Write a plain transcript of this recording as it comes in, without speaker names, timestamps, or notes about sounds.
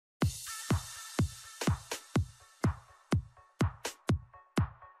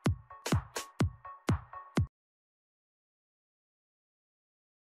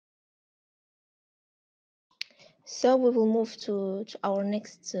So we will move to our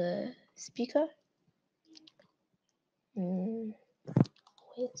next speaker.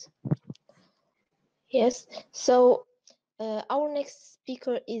 Wait. Yes. So our next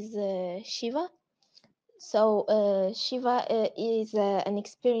speaker is Shiva. So Shiva is an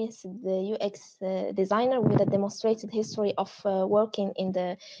experienced UX designer with a demonstrated history of working in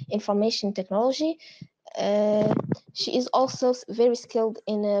the information technology. She is also very skilled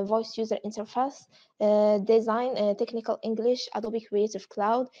in voice user interface design, technical English, Adobe Creative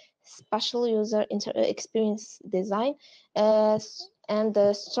Cloud, spatial user experience design, and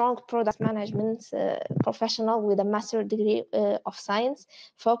a strong product management professional with a master's degree of science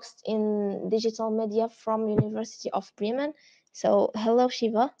focused in digital media from University of Bremen. So hello,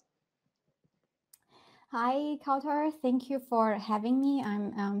 Shiva. Hi, Kautar. Thank you for having me.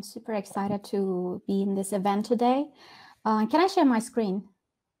 I'm super excited to be in this event today. Can I share my screen?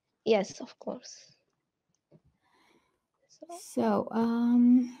 Yes, of course. So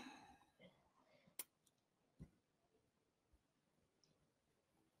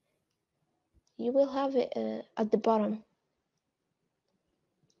you will have it at the bottom.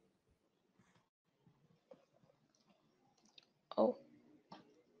 Oh.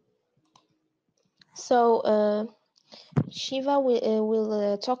 So Shiva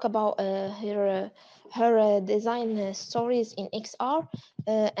will talk about her design stories in XR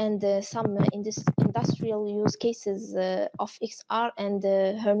and some industrial use cases of XR and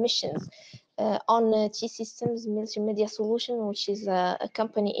her missions on T-Systems Multimedia Solution, which is a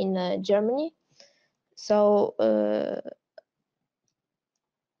company in Germany. So I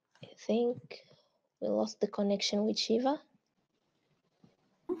think we lost the connection with Shiva.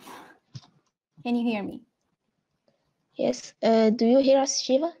 can you hear me? Yes. Do you hear us,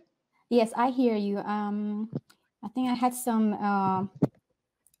 Shiva? Yes, I hear you. I think I had some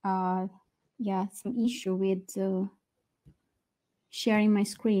some issue with sharing my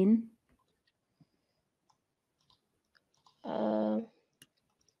screen.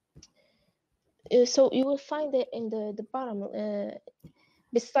 So you will find it in the bottom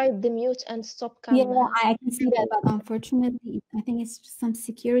beside the mute and stop camera. Yeah, I can see that, but unfortunately, I think it's some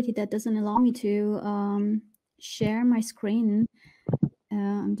security that doesn't allow me to share my screen.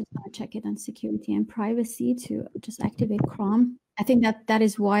 I'm just gonna check it on security and privacy to just activate Chrome. I think that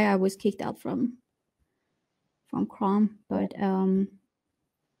is why I was kicked out from Chrome, but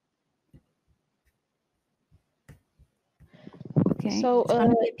okay. So it's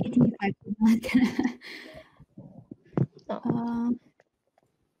gonna be a pity if I could not.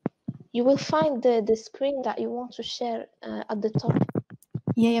 You will find the screen that you want to share at the top.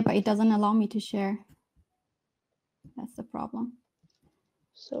 Yeah, but it doesn't allow me to share. That's the problem.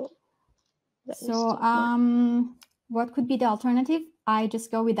 So what could be the alternative? I just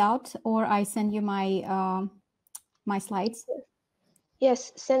go without, or I send you my my slides?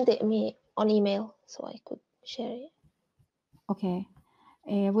 Yes, send it me on email so I could share it. Okay.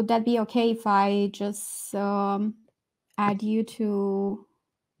 Would that be okay if I just add you to...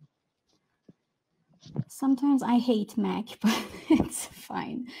 Sometimes I hate Mac, but it's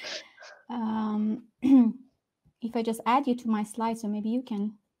fine. If I just add you to my slides, so maybe you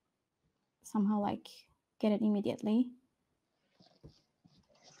can somehow like get it immediately.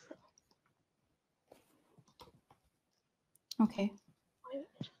 Okay.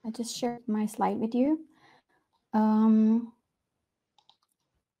 I just shared my slide with you.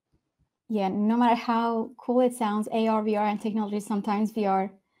 Yeah, no matter how cool it sounds, AR, VR, and technology, sometimes we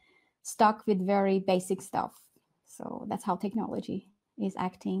are stuck with very basic stuff. So that's how technology is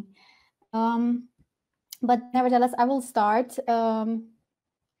acting. But nevertheless, I will start.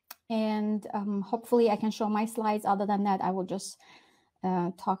 And hopefully I can show my slides. Other than that, I will just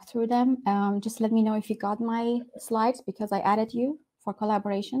talk through them. Just let me know if you got my slides, because I added you for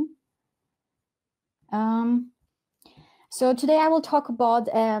collaboration. So today I will talk about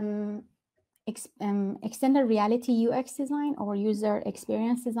extended reality UX design, or user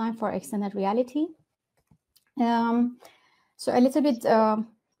experience design for extended reality. So a little bit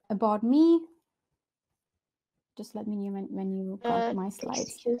about me. Just let me know when you got my slides.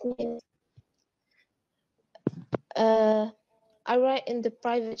 Excuse me. I write in the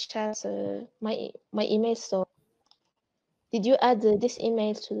private chat my email. So did you add this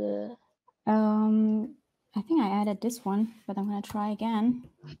email to the? I think I added this one, but I'm gonna try again.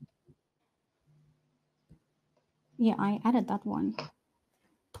 Yeah, I added that one.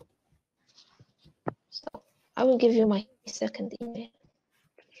 So I will give you my second email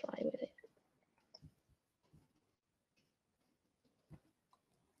to try with it.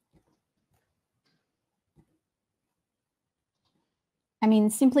 I mean,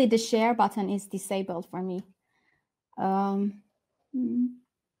 simply the share button is disabled for me.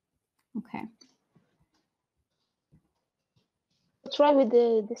 Okay. Try with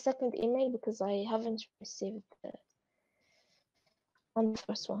the second email because I haven't received on the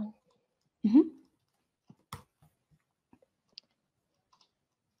first one.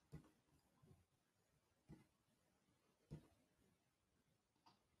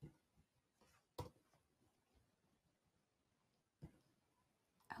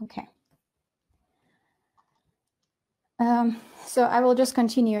 Okay. So I will just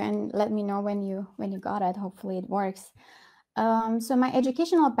continue and let me know when you got it. Hopefully it works. So my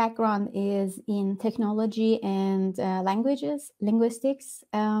educational background is in technology and linguistics,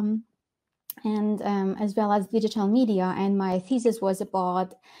 and as well as digital media. And my thesis was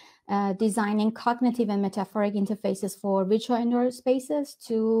about designing cognitive and metaphoric interfaces for virtual indoor spaces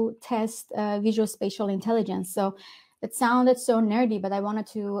to test visual spatial intelligence. So it sounded so nerdy, but I wanted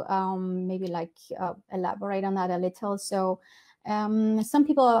to maybe like elaborate on that a little. So some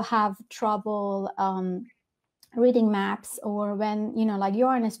people have trouble reading maps, or when, you know, like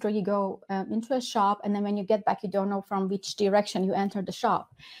you're in a store, you go into a shop, and then when you get back, you don't know from which direction you entered the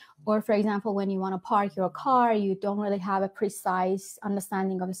shop. Or for example, when you want to park your car, you don't really have a precise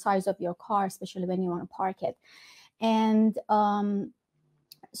understanding of the size of your car, especially when you want to park it. And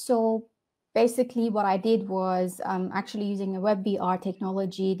so basically what I did was actually using a web VR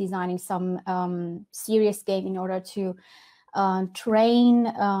technology, designing some serious game in order to train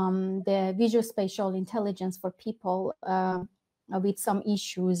the visual spatial intelligence for people with some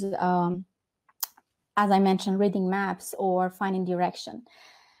issues, as I mentioned, reading maps or finding direction.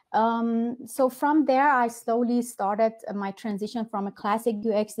 So from there, I slowly started my transition from a classic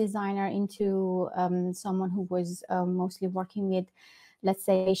UX designer into someone who was mostly working with, let's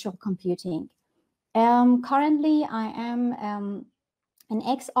say, spatial computing. Currently, I am an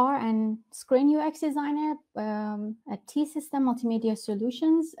XR and screen UX designer at T-System Multimedia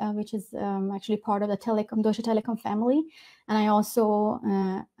Solutions, which is actually part of the Deutsche Telekom family. And I also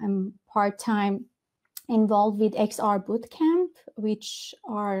am part-time involved with XR Bootcamp, which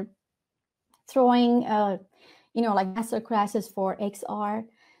are throwing, you know, like master classes for XR.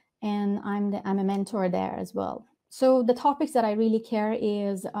 And I'm a mentor there as well. So the topics that I really care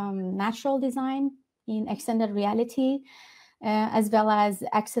is natural design in extended reality, as well as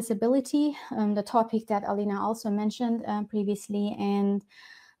accessibility, the topic that Alina also mentioned previously. And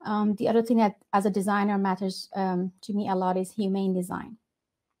the other thing that as a designer matters to me a lot is humane design.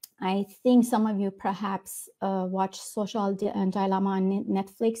 I think some of you perhaps watch Social Dilemma on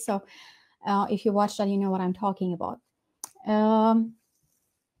Netflix. So if you watch that, you know what I'm talking about.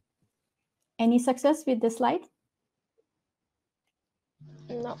 Any success with the slide?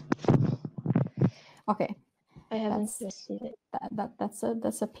 No. Okay. I haven't received it.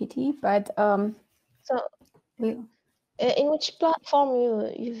 That's a pity, but so in which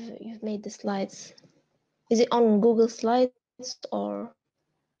platform you've made the slides? Is it on Google Slides or?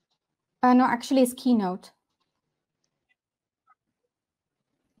 No, actually, it's Keynote.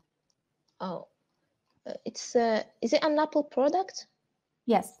 Oh, it's is it an Apple product?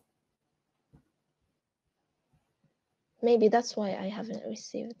 Yes. Maybe that's why I haven't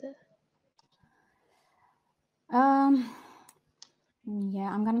received it. Yeah,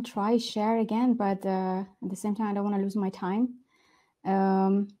 I'm gonna try share again, but at the same time, I don't want to lose my time.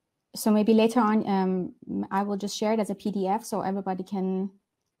 So maybe later on, I will just share it as a PDF so everybody can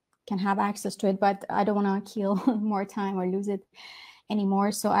have access to it. But I don't want to kill more time or lose it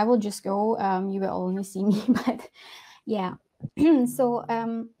anymore. So I will just go. You will only see me, but yeah. So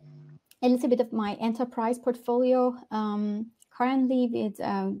a little bit of my enterprise portfolio. Currently with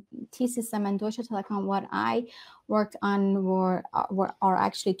T-System and Deutsche Telekom, what I worked on are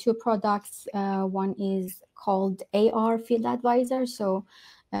actually two products. One is called AR Field Advisor. So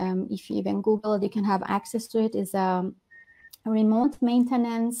if you even Google it, you can have access to it. It's a remote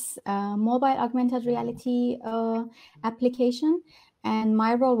maintenance mobile augmented reality application. And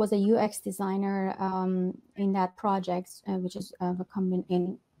my role was a UX designer in that project, which is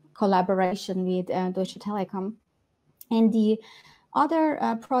in collaboration with Deutsche Telekom. And the other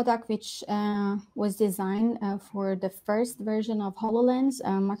product which was designed for the first version of HoloLens,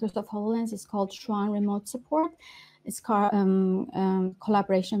 Microsoft HoloLens, is called Schwan Remote Support. It's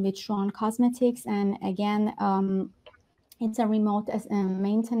collaboration with Schwan Cosmetics. And again, it's a remote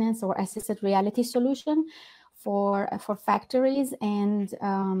maintenance or assisted reality solution for factories. And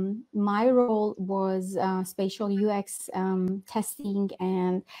my role was spatial UX testing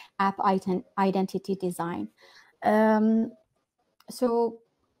and app identity design. So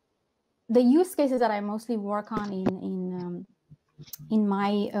the use cases that I mostly work on in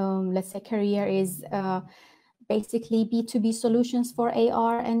my let's say career is basically B2B solutions for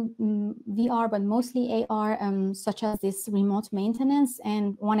AR and VR, but mostly AR, such as this remote maintenance. And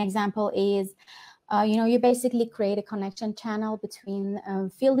one example is, you basically create a connection channel between a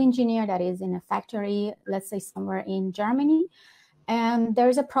field engineer that is in a factory, let's say somewhere in Germany, and there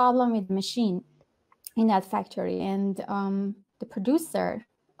is a problem with the machine in that factory, and the producer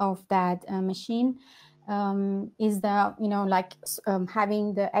of that machine is the,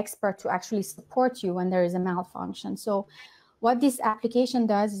 having the expert to actually support you when there is a malfunction. So what this application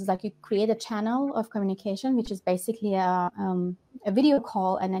does is like you create a channel of communication, which is basically a video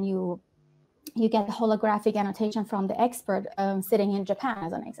call, and then you get holographic annotation from the expert sitting in Japan,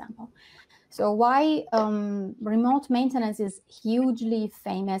 as an example. So why remote maintenance is hugely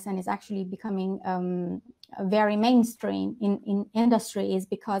famous and is actually becoming very mainstream in industry is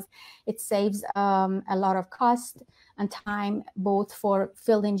because it saves a lot of cost and time, both for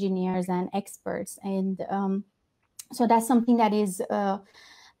field engineers and experts. And so that's something that is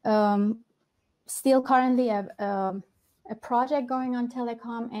still currently a project going on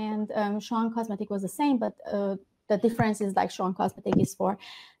telecom, and Sean Cosmetic was the same, but the difference is like Sean Cosmetic is for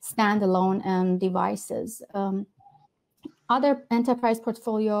standalone devices. Other enterprise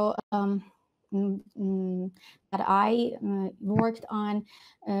portfolio that I worked on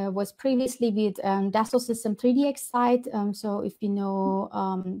was previously with Dassault System 3DX site. So if you know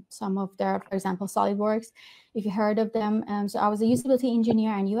some of their, for example, SolidWorks, if you heard of them. So I was a usability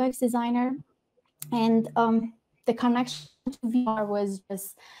engineer and UX designer. And the connection to VR was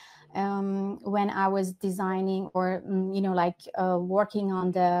just when I was designing or, working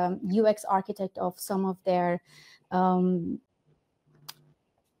on the UX architect of some of their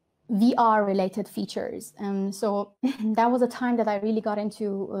VR related features. So that was a time that I really got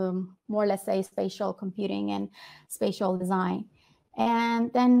into more, let's say, spatial computing and spatial design.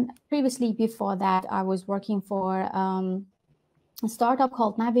 And then previously before that, I was working for a startup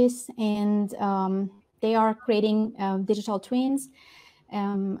called Navis, and they are creating digital twins.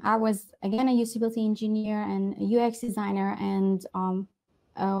 I was, again, a usability engineer and a UX designer, and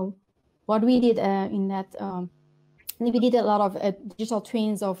what we did in that, we did a lot of digital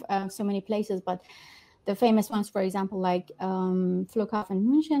twins of so many places, but the famous ones, for example, like Flughafen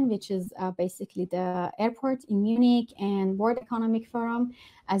München, which is basically the airport in Munich, and World Economic Forum,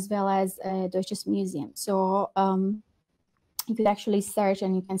 as well as Deutsches Museum. So you could actually search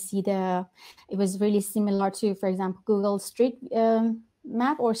and you can see it was really similar to, for example, Google Street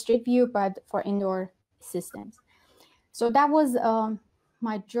Map or Street View, but for indoor systems. So that was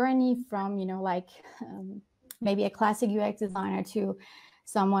my journey from, maybe a classic UX designer to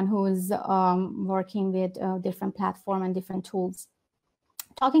someone who's working with different platform and different tools.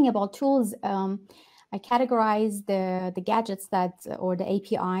 Talking about tools, I categorize the gadgets or the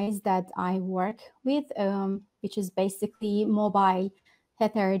APIs that I work with, which is basically mobile,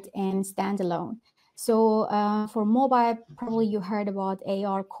 tethered, and standalone. So for mobile, probably you heard about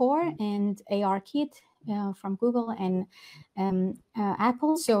AR Core and AR Kit from Google and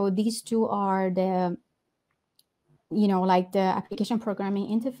Apple. So these two are the the application programming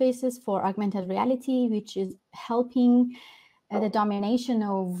interfaces for augmented reality, which is helping the domination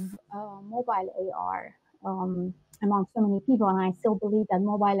of mobile AR among so many people. And I still believe that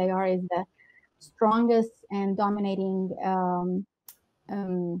mobile AR is the strongest and dominating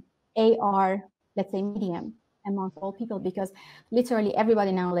AR, let's say, medium amongst all people, because literally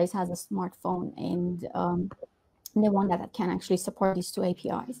everybody nowadays has a smartphone, and the one that can actually support these two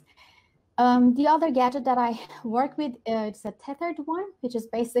APIs. The other gadget that I work with is a tethered one, which is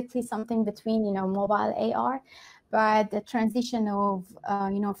basically something between, mobile AR, but the transition of,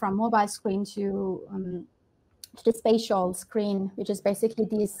 from mobile screen to the spatial screen, which is basically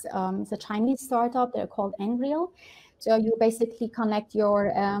this, it's a Chinese startup, they're called Nreal. So you basically connect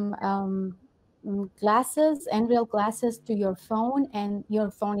your glasses, Nreal glasses, to your phone, and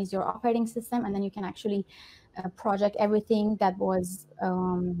your phone is your operating system, and then you can actually project everything that was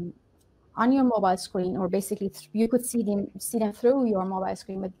on your mobile screen, or basically you could see them through your mobile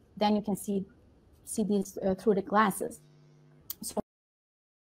screen, but then you can see these through the glasses. So,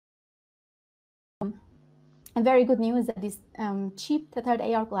 and very good news that these cheap tethered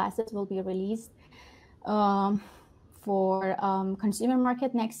AR glasses will be released for consumer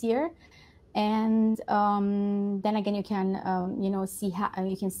market next year, and then again you can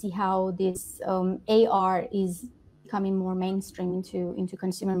see how this AR is becoming more mainstream into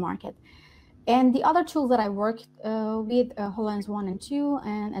consumer market. And the other tools that I worked with, HoloLens 1 and 2,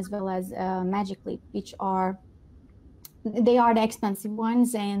 and as well as Magic Leap, which they are the expensive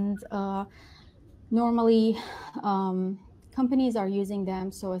ones, and normally companies are using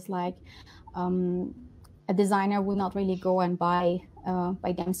them. So it's like a a designer would not really go and buy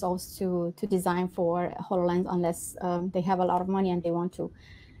by themselves to design for HoloLens unless they have a lot of money and they want to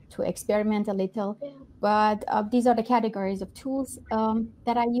experiment a little. Yeah. But these are the categories of tools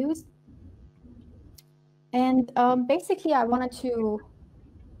that I use. And basically, I wanted to,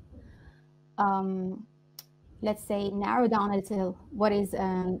 let's say, narrow down a little what is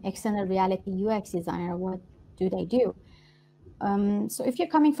an extended reality UX designer, what do they do? So if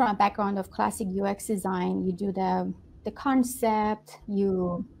you're coming from a background of classic UX design, you do the concept,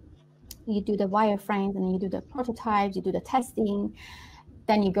 you do the wireframes, and you do the prototypes, you do the testing.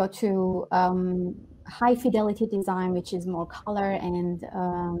 Then you go to high fidelity design, which is more color and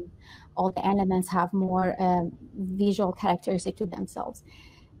all the elements have more visual characteristic to themselves.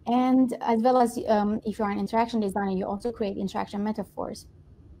 And as well as if you're an interaction designer, you also create interaction metaphors.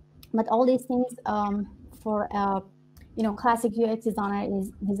 But all these things for classic UX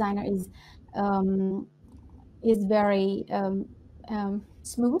designer is very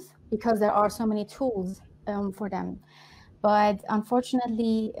smooth because there are so many tools for them. But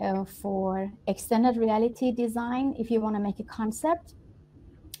unfortunately, for extended reality design, if you want to make a concept,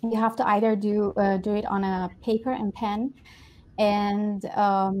 you have to either do it on a paper and pen. And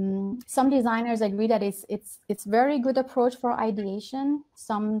some designers agree that it's very good approach for ideation.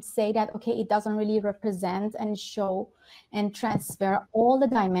 Some say that, okay, it doesn't really represent and show and transfer all the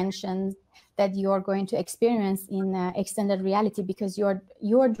dimensions that you're going to experience in extended reality, because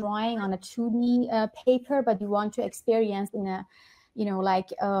you're drawing on a 2D paper, but you want to experience in a,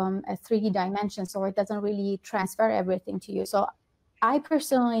 a 3D dimension. So it doesn't really transfer everything to you. So I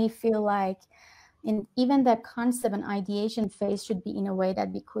personally feel like even the concept and ideation phase should be in a way that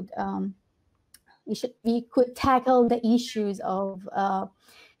we could tackle the issues of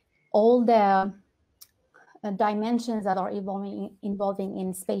all the dimensions that are involving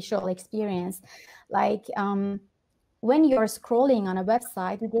in spatial experience. Like when you're scrolling on a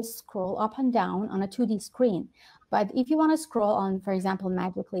website, you just scroll up and down on a 2D screen. But if you want to scroll on, for example,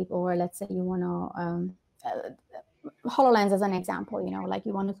 Magic Leap, or let's say you want to HoloLens as an example, like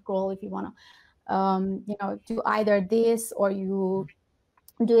you want to scroll, if you want to do either this, or you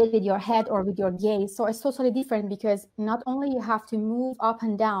do it with your head or with your gaze. So it's totally different, because not only you have to move up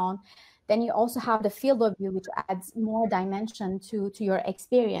and down, then you also have the field of view, which adds more dimension to your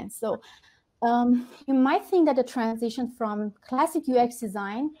experience. So you might think that the transition from classic UX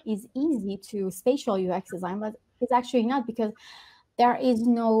design is easy to spatial UX design, but it's actually not, because there is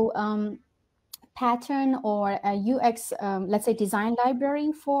no pattern or a UX, let's say, design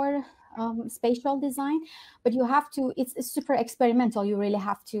library for spatial design, but you have to, it's super experimental. You really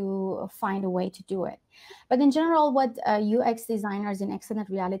have to find a way to do it. But in general, what UX designers in extended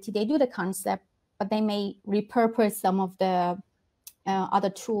reality, they do the concept, but they may repurpose some of the other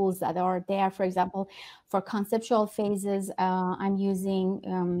tools that are there. For example, for conceptual phases, I'm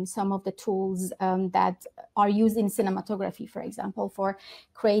using some of the tools that are used in cinematography, for example, for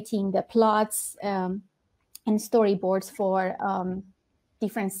creating the plots and storyboards for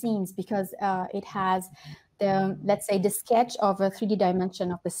different scenes, because it has the, let's say, the sketch of a 3D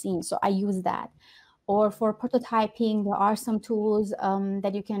dimension of the scene. So I use that. Or for prototyping, there are some tools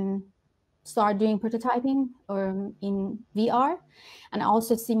that you can start doing prototyping or in VR, and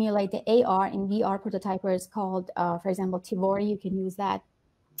also simulate the AR in VR. Prototypers called, for example, Tivori. You can use that,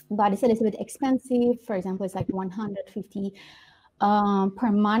 but it's a little bit expensive. For example, it's like $150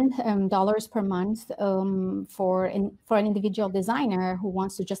 per month, dollars per month for an individual designer who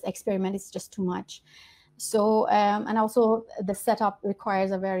wants to just experiment. It's just too much. So and also the setup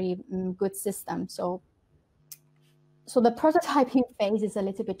requires a very good system. So the prototyping phase is a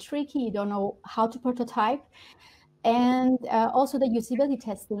little bit tricky. You don't know how to prototype. And also the usability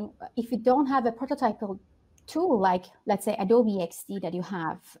testing. If you don't have a prototypal tool, like let's say Adobe XD that you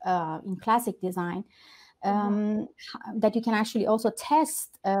have in classic design, that you can actually also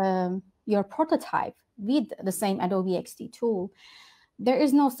test your prototype with the same Adobe XD tool. There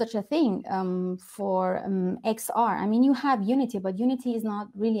is no such a thing for XR. I mean, you have Unity, but Unity is not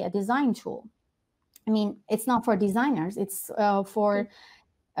really a design tool. I mean, it's not for designers. It's for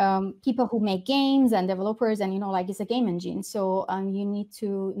people who make games and developers, and like it's a game engine. So you need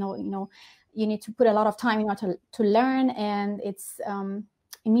to you need to put a lot of time in order to learn, and it's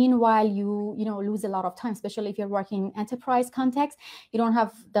meanwhile you lose a lot of time, especially if you're working in enterprise context. You don't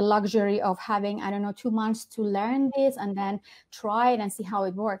have the luxury of having, I don't know, 2 months to learn this and then try it and see how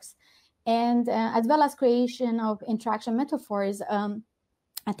it works. And as well as creation of interaction metaphors.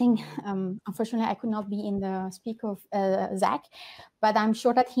 I think, unfortunately, I could not be in the speak of Zach, but I'm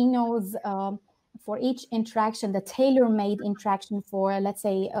sure that he knows interaction, the tailor-made interaction for, let's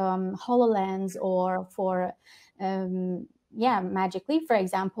say, HoloLens, or for Magic Leap, for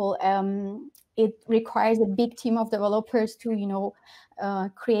example, it requires a big team of developers to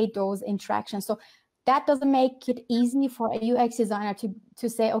create those interactions. So that doesn't make it easy for a UX designer to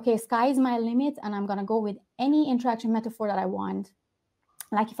say, okay, sky is my limit, and I'm going to go with any interaction metaphor that I want.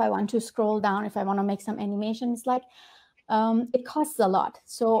 Like if I want to scroll down, if I want to make some animations, like it costs a lot.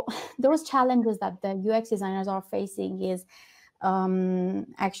 So those challenges that the UX designers are facing is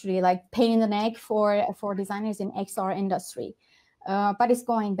actually like pain in the neck for designers in XR industry. But it's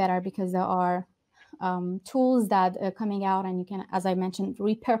going better because there are tools that are coming out, and you can, as I mentioned,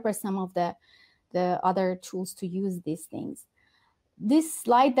 repurpose some of the other tools to use these things. This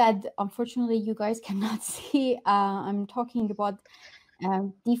slide that unfortunately you guys cannot see, I'm talking about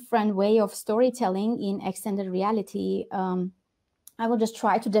different way of storytelling in extended reality. I will just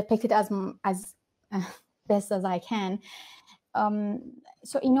try to depict it as best as I can.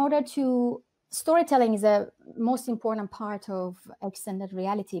 So in order to, storytelling is a most important part of extended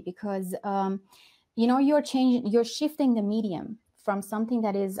reality, because you're shifting the medium from something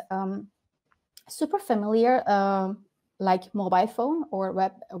that is super familiar, like mobile phone or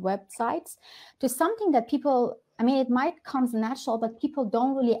websites, to something that people, I mean, it might come natural, but people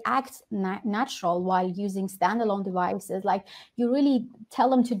don't really act natural while using standalone devices. Like you really tell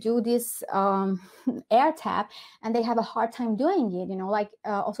them to do this air tap, and they have a hard time doing it. Like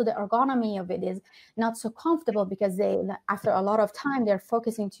also the ergonomy of it is not so comfortable, because they, after a lot of time, they're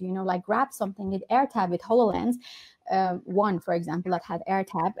focusing to like grab something with air tap, with HoloLens. One, for example, that had air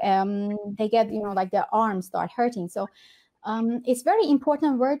tap, they get like their arms start hurting. So it's very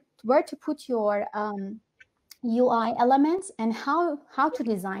important where to put your UI elements and how to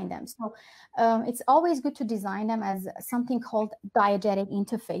design them. So it's always good to design them as something called diegetic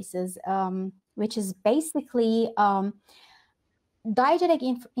interfaces, which is basically diegetic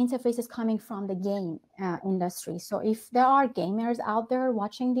interfaces coming from the game industry. So if there are gamers out there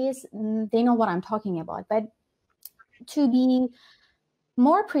watching this, they know what I'm talking about. But to be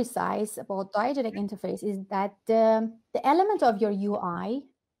more precise about diegetic interface is that the element of your UI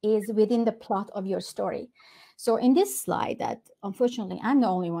is within the plot of your story. So in this slide, that unfortunately I'm the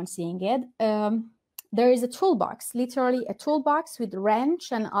only one seeing it, there is a toolbox, literally a toolbox with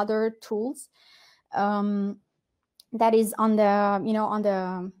wrench and other tools that is on the on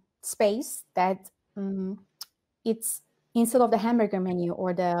the space that it's instead of the hamburger menu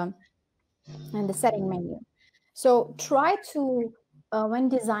or the setting menu. So try to when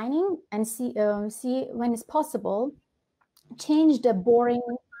designing and see when it's possible, change the boring,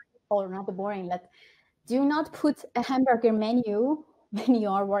 or not the boring, do not put a hamburger menu when you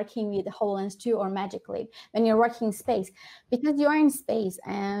are working with HoloLens 2 or Magic Leap, when you're working in space, because you are in space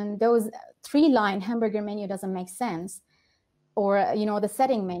and those 3-line hamburger menu doesn't make sense. Or the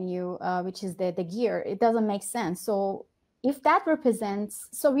setting menu, which is the gear, it doesn't make sense. So if that represents,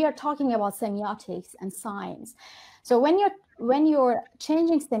 so we are talking about semiotics and science. So when you're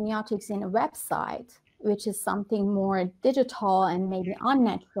changing semiotics in a website, which is something more digital and maybe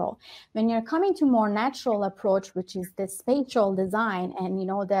unnatural, when you're coming to more natural approach, which is the spatial design, and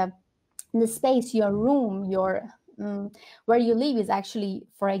the space, your room, your where you live is actually,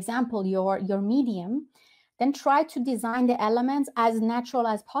 for example, your medium, then try to design the elements as natural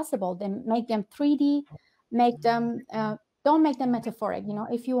as possible. Then make them 3D, make them don't make them metaphoric.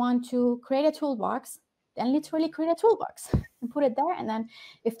 If you want to create a toolbox, then literally create a toolbox and put it there. And then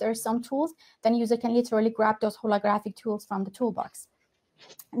if there's some tools, then user can literally grab those holographic tools from the toolbox.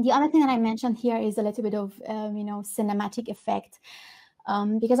 And the other thing that I mentioned here is a little bit of cinematic effect,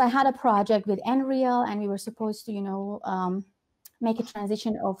 because I had a project with Unreal, and we were supposed to make a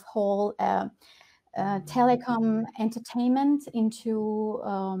transition of whole telecom entertainment into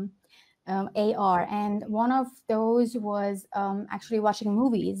AR, and one of those was actually watching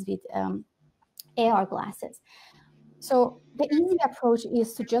movies with AR glasses. So the easy approach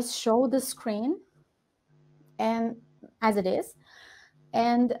is to just show the screen and as it is,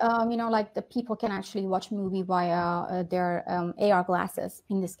 and like the people can actually watch movie via their AR glasses,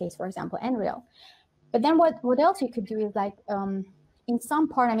 in this case, for example, Unreal. But then what else you could do is like in some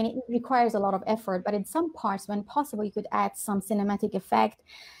part, I mean, it requires a lot of effort, but in some parts, when possible, you could add some cinematic effect.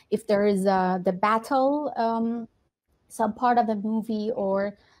 If there is the battle, some part of the movie,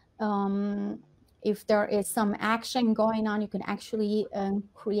 or if there is some action going on, you can actually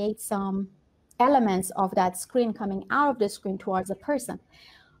create some elements of that screen coming out of the screen towards a person.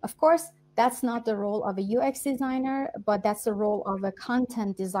 Of course, that's not the role of a UX designer, but that's the role of a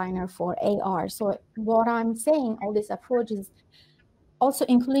content designer for AR. So what I'm saying, all these approaches also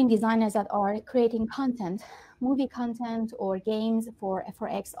including designers that are creating content, movie content or games for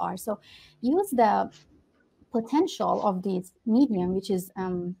XR. So use the potential of this medium, which is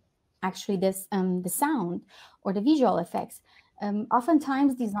actually this the sound or the visual effects.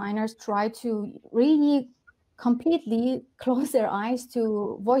 Oftentimes designers try to really completely close their eyes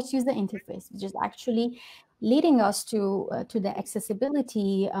to voice user interface, which is actually leading us to the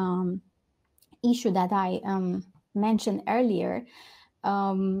accessibility issue that I mentioned earlier.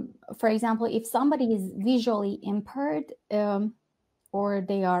 For example, if somebody is visually impaired or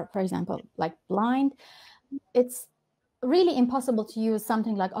they are, for example, like blind, it's really impossible to use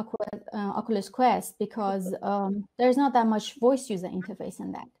something like Oculus Quest because there's not that much voice user interface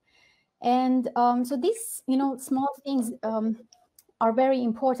in that. And so these, small things are very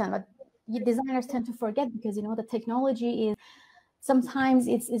important, but designers tend to forget because, the technology is sometimes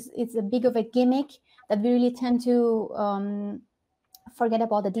it's a big of a gimmick that we really tend to forget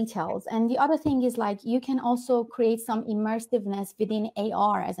about the details. And the other thing is, like, you can also create some immersiveness within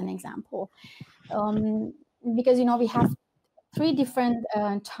AR as an example. Because, we have 3 different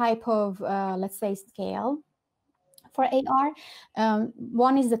type of, let's say, scale for AR.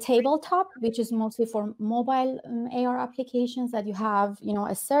 One is the tabletop, which is mostly for mobile AR applications that you have,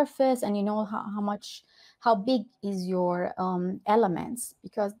 a surface and how big is your elements,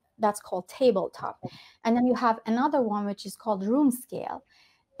 because that's called tabletop. And then you have another one, which is called room scale.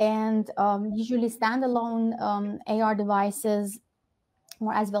 And usually standalone AR devices,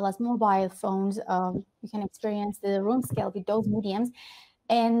 or as well as mobile phones, you can experience the room scale with those mediums.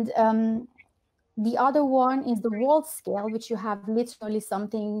 And the other one is the world scale, which you have literally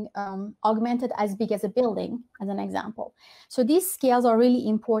something augmented as big as a building, as an example. So these scales are really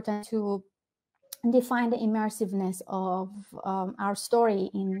important to define the immersiveness of our story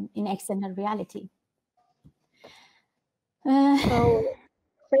in extended reality. So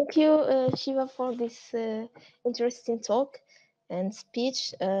thank you, Shiva, for this interesting talk and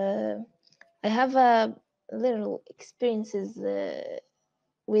speech. I have a little experiences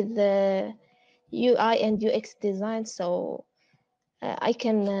with the UI and UX design, so I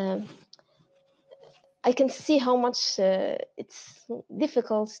can see how much it's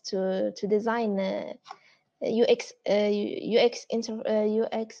difficult to design UX and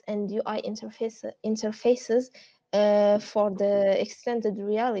UI interfaces for the extended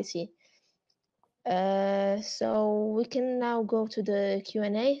reality. So we can now go to the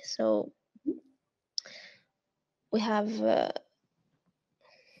Q&A. So we have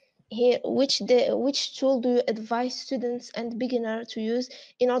here, which tool do you advise students and beginners to use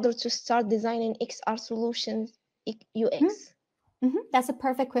in order to start designing XR solutions UX? That's a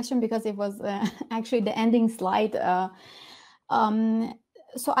perfect question, because it was actually the ending slide.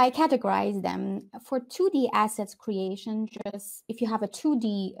 So I categorize them for 2D assets creation. Just if you have a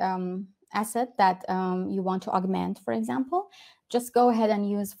 2D asset that you want to augment, for example, just go ahead and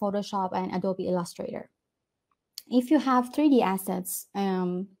use Photoshop and Adobe Illustrator. If you have 3D assets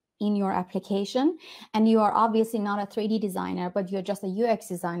in your application, and you are obviously not a 3D designer, but you're just a UX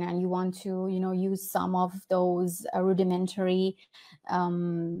designer, and you want to, use some of those rudimentary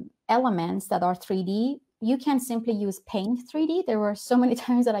elements that are 3D, you can simply use Paint 3D. There were so many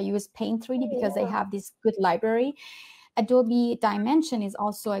times that I used Paint 3D because they have this good library. Adobe Dimension is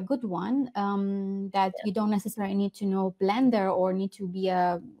also a good one that you don't necessarily need to know Blender or need to be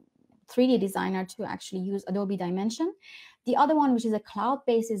a 3D designer to actually use Adobe Dimension. The other one, which is a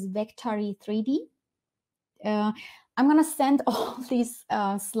cloud-based, is Vectory 3D. I'm going to send all these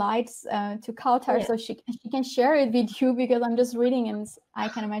slides to Kautar so she can share it with you, because I'm just reading and I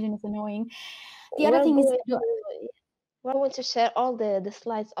can imagine it's annoying. The other thing is, we're going to share all the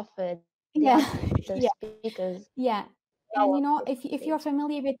slides of the speakers. Yeah. And if you're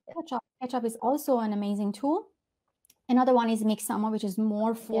familiar with SketchUp is also an amazing tool. Another one is Mixamo, which is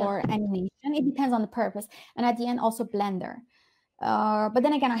more for animation. It depends on the purpose. And at the end, also Blender. But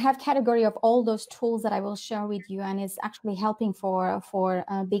then again, I have category of all those tools that I will share with you, and it's actually helping for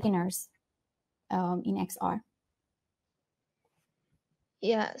beginners in XR.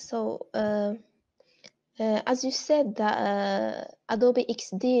 Yeah, so as you said, that Adobe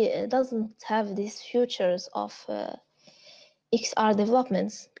XD doesn't have these features of XR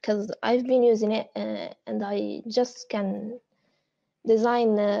developments, because I've been using it and I just can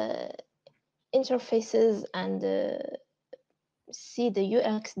design interfaces and see the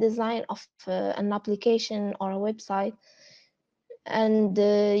UX design of an application or a website. And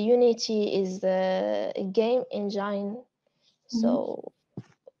Unity is the game engine. So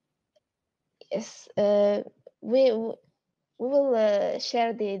yes, we will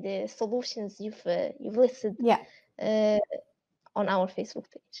share the solutions you've listed on our Facebook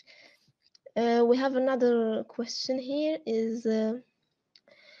page. We have another question here is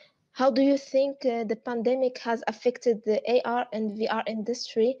how do you think the pandemic has affected the AR and VR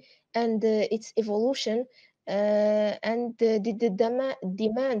industry and its evolution? And did the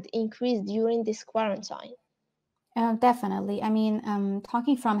demand increase during this quarantine? Definitely. I mean,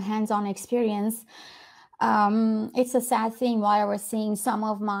 talking from hands-on experience, it's a sad thing why I was seeing some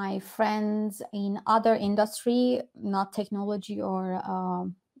of my friends in other industry, not technology or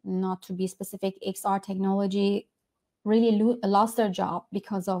not to be specific, XR technology, really lost their job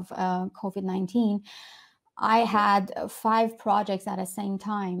because of COVID-19. I had 5 projects at the same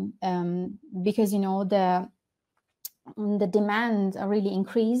time because, you know, the demand really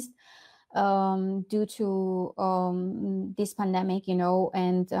increased due to this pandemic, you know,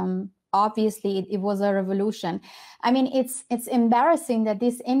 and obviously it was a revolution. I mean, it's embarrassing that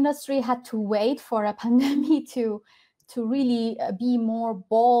this industry had to wait for a pandemic to really be more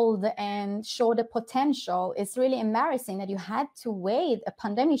bold and show the potential. It's really embarrassing that you had to wait. A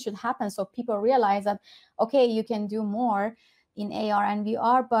pandemic should happen so people realize that, okay, you can do more in AR and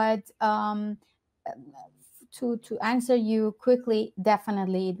VR. But to answer you quickly,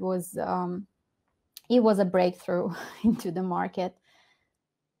 definitely it was a breakthrough into the market.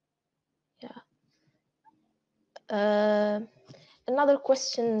 Yeah. Another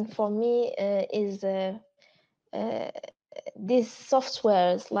question for me is these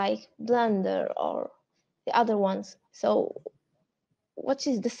softwares like Blender or the other ones. So what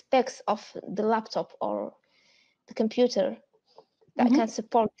is the specs of the laptop or the computer that can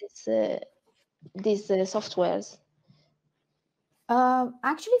support these softwares?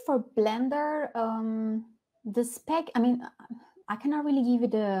 Actually, for Blender, the spec, I mean, I cannot really give you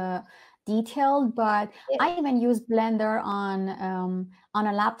the detail, but I even use Blender on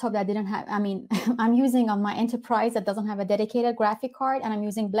a laptop that didn't have, I mean, I'm using on my enterprise that doesn't have a dedicated graphic card, and I'm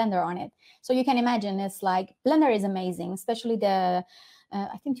using Blender on it. So you can imagine it's like, Blender is amazing, especially the,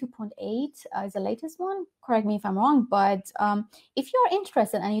 I think 2.8 is the latest one. Correct me if I'm wrong, but if you're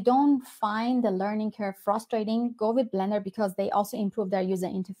interested and you don't find the learning curve frustrating, go with Blender because they also improve their user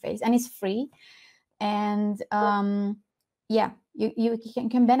interface and it's free. And yeah, you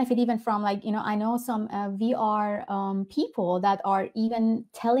can benefit even from, like, you know, I know some VR people that are even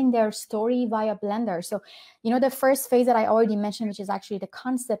telling their story via Blender. So, you know, the first phase that I already mentioned, which is actually the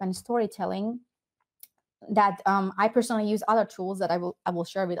concept and storytelling, that I personally use other tools that I will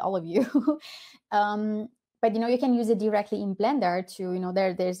share with all of you. But, you know, you can use it directly in Blender to, you know,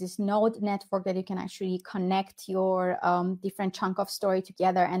 there's this node network that you can actually connect your different chunk of story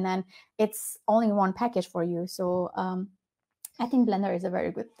together, and then it's only one package for you. So I think Blender is a very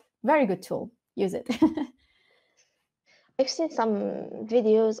good tool. Use it. I've seen some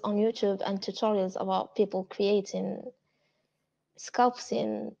videos on YouTube and tutorials about people creating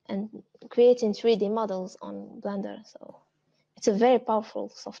sculpting and creating 3D models on Blender. So it's a very powerful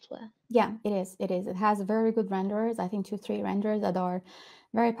software. Yeah, it is. It has very good renderers. I think 2-3 renderers that are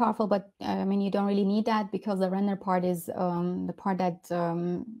very powerful, but I mean, you don't really need that because the render part is the part that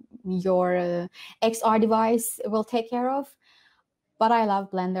your XR device will take care of. But I love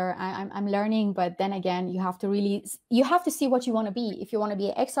Blender. I'm learning, but then again, you have to see what you want to be. If you want to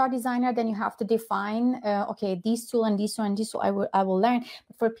be an XR designer, then you have to define, okay, these tool and these tool and this tool I will learn.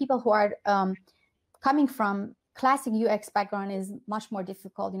 But for people who are coming from classic UX background, is much more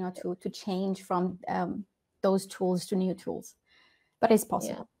difficult, you know, to change from those tools to new tools. But it's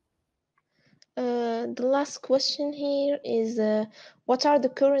possible. Yeah. The last question here is, what are the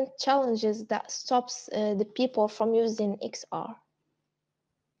current challenges that stops the people from using XR?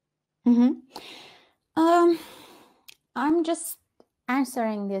 I'm just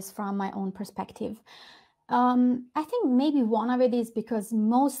answering this from my own perspective. I think maybe one of it is because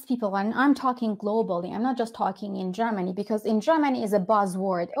most people, and I'm talking globally, I'm not just talking in Germany, because in Germany is a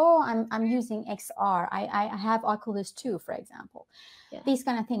buzzword. Oh, I'm using XR. I have Oculus 2, for example. Yeah. These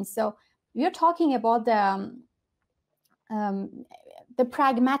kind of things. So we're talking about the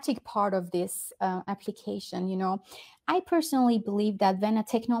pragmatic part of this application. You know, I personally believe that when a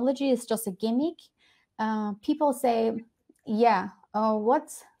technology is just a gimmick, people say, yeah,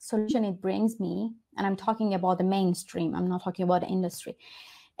 what solution it brings me, and I'm talking about the mainstream, I'm not talking about the industry.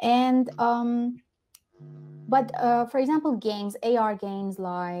 And but for example, games, AR games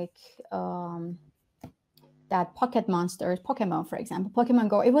like that Pokemon, for example, Pokemon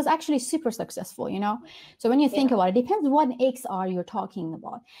Go, it was actually super successful, you know. So when you think about it, it depends what XR you're talking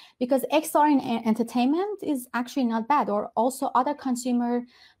about, because XR in entertainment is actually not bad. Or also other consumer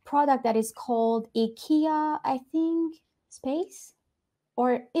product that is called IKEA, I think, Space, or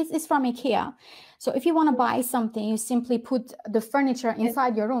it's from IKEA. So if you want to buy something, you simply put the furniture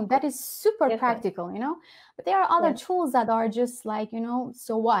inside your room. That is super practical, you know. But there are other tools that are just like, you know,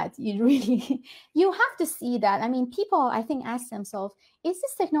 so what? You really, you have to see that. I mean, people, I think, ask themselves, is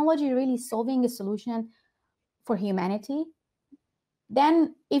this technology really solving a solution for humanity?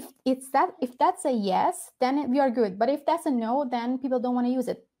 Then if that's a yes, then we are good. But if that's a no, then people don't want to use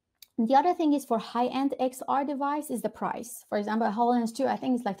it. The other thing is for high-end XR device is the price. For example, a HoloLens 2, I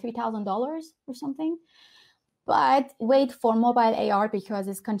think it's like $3,000 or something. But wait for mobile AR because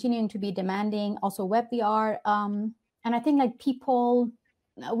it's continuing to be demanding. Also web VR. And I think like people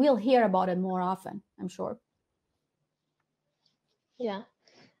will hear about it more often, I'm sure. Yeah.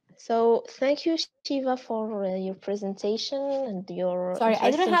 So thank you, Shiva, for your presentation and your Sorry,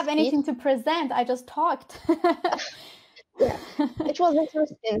 I didn't have speech. anything to present. I just talked. Yeah, it was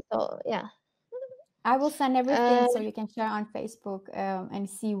interesting. So yeah. I will send everything so you can share on Facebook and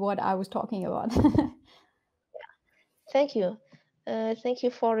see what I was talking about. Thank you. Thank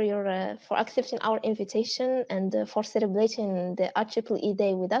you for your for accepting our invitation and for celebrating the IEEE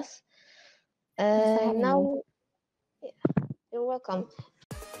Day with us. Thanks for having me. You're welcome.